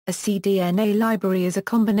A cDNA library is a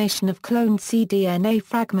combination of cloned cDNA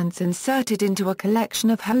fragments inserted into a collection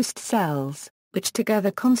of host cells, which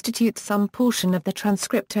together constitute some portion of the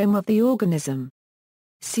transcriptome of the organism.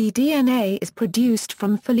 cDNA is produced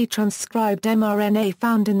from fully transcribed mRNA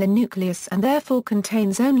found in the nucleus and therefore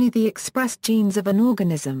contains only the expressed genes of an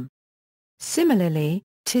organism. Similarly,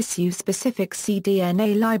 tissue-specific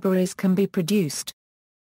cDNA libraries can be produced.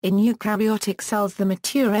 In eukaryotic cells, the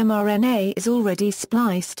mature mRNA is already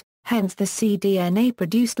spliced, hence the cDNA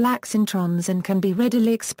produced lacks introns and can be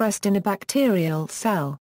readily expressed in a bacterial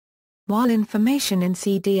cell. While information in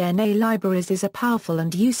cDNA libraries is a powerful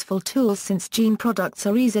and useful tool since gene products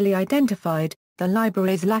are easily identified, the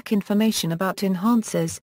libraries lack information about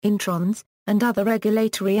enhancers, introns, and other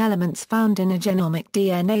regulatory elements found in a genomic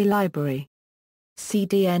DNA library.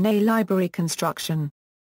 cDNA library construction.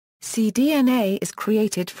 cDNA is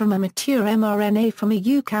created from a mature mRNA from a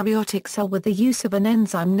eukaryotic cell with the use of an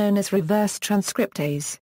enzyme known as reverse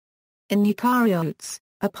transcriptase. In eukaryotes,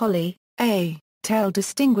 a poly-A tail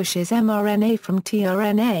distinguishes mRNA from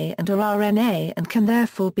tRNA and rRNA and can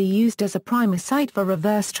therefore be used as a primer site for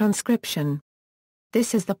reverse transcription.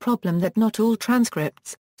 This is the problem that not all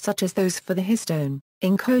transcripts, such as those for the histone,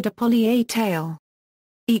 encode a poly-A tail.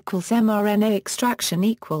 mRNA extraction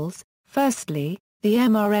equals, firstly, the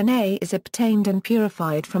mRNA is obtained and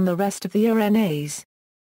purified from the rest of the RNAs.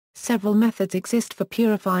 Several methods exist for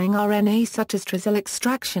purifying RNA such as trisyl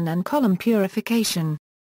extraction and column purification.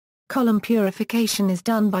 Column purification is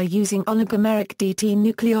done by using oligomeric DT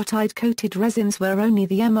nucleotide-coated resins where only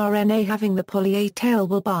the mRNA having the poly-A tail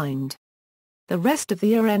will bind. The rest of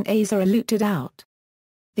the RNAs are eluted out.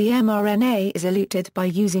 The mRNA is eluted by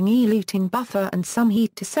using eluting buffer and some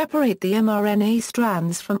heat to separate the mRNA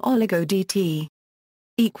strands from oligo-DT.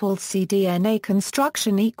 cDNA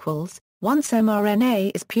construction equals, once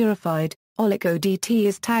mRNA is purified, oligo-DT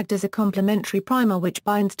is tagged as a complementary primer which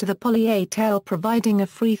binds to the poly-A tail providing a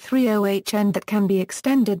free 3-OH end that can be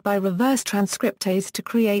extended by reverse transcriptase to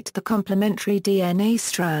create the complementary DNA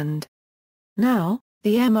strand. Now,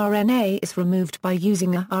 the mRNA is removed by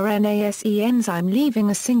using a RNase enzyme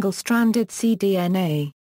leaving a single-stranded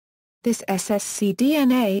cDNA. This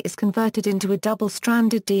scDNA is converted into a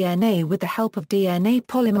double-stranded DNA with the help of DNA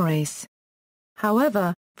polymerase.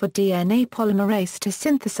 However, for DNA polymerase to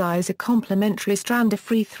synthesize a complementary strand, a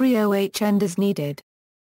free 3-OH end is needed.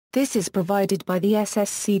 This is provided by the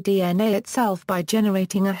scDNA itself by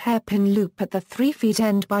generating a hairpin loop at the 3'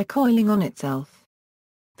 end by coiling on itself.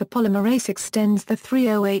 The polymerase extends the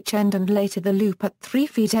 3-OH end and later the loop at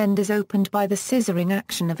 3' end is opened by the scissoring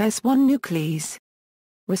action of S1 nuclease.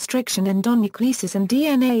 Restriction endonucleases and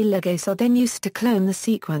DNA ligase are then used to clone the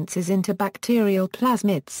sequences into bacterial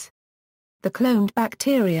plasmids. The cloned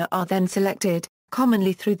bacteria are then selected,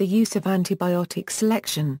 commonly through the use of antibiotic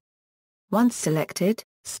selection. Once selected,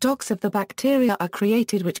 stocks of the bacteria are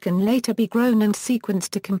created which can later be grown and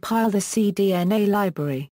sequenced to compile the cDNA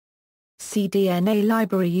library. cDNA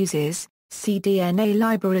library uses. cDNA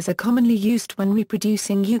libraries are commonly used when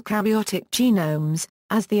reproducing eukaryotic genomes,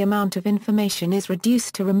 as the amount of information is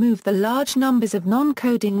reduced to remove the large numbers of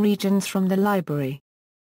non-coding regions from the library.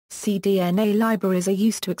 cDNA libraries are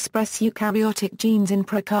used to express eukaryotic genes in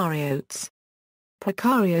prokaryotes.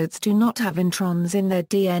 Prokaryotes do not have introns in their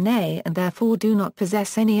DNA and therefore do not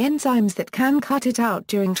possess any enzymes that can cut it out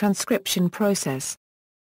during transcription process.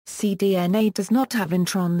 cDNA does not have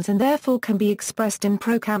introns and therefore can be expressed in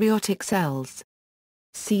prokaryotic cells.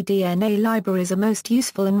 cDNA libraries are most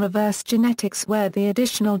useful in reverse genetics where the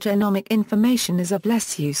additional genomic information is of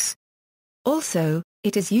less use. Also,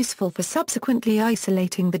 it is useful for subsequently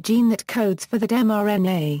isolating the gene that codes for that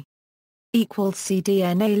mRNA.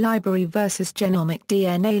 cDNA library versus genomic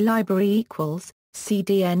DNA library equals,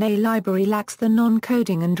 cDNA library lacks the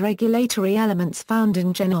non-coding and regulatory elements found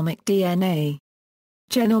in genomic DNA.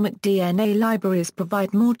 Genomic DNA libraries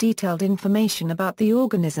provide more detailed information about the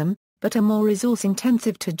organism, but are more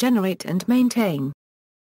resource-intensive to generate and maintain.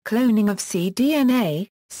 Cloning of cDNA.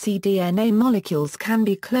 cDNA molecules can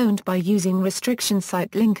be cloned by using restriction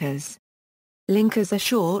site linkers. Linkers are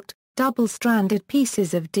short, double-stranded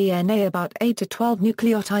pieces of DNA about 8 to 12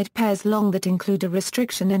 nucleotide pairs long that include a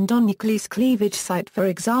restriction endonuclease cleavage site, for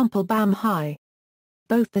example BAM-high.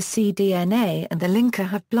 Both the cDNA and the linker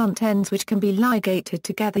have blunt ends which can be ligated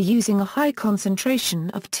together using a high concentration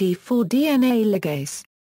of T4 DNA ligase.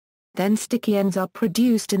 Then sticky ends are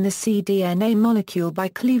produced in the cDNA molecule by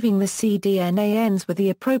cleaving the cDNA ends with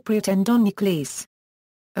the appropriate endonuclease.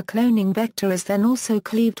 A cloning vector is then also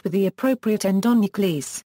cleaved with the appropriate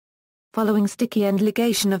endonuclease. Following sticky end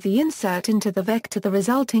ligation of the insert into the vector, the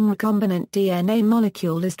resulting recombinant DNA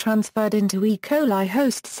molecule is transferred into E. coli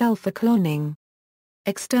host cell for cloning.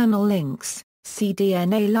 External links,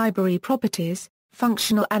 cDNA library properties,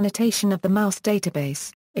 functional annotation of the mouse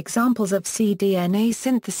database, examples of cDNA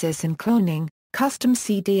synthesis and cloning, custom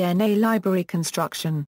cDNA library construction.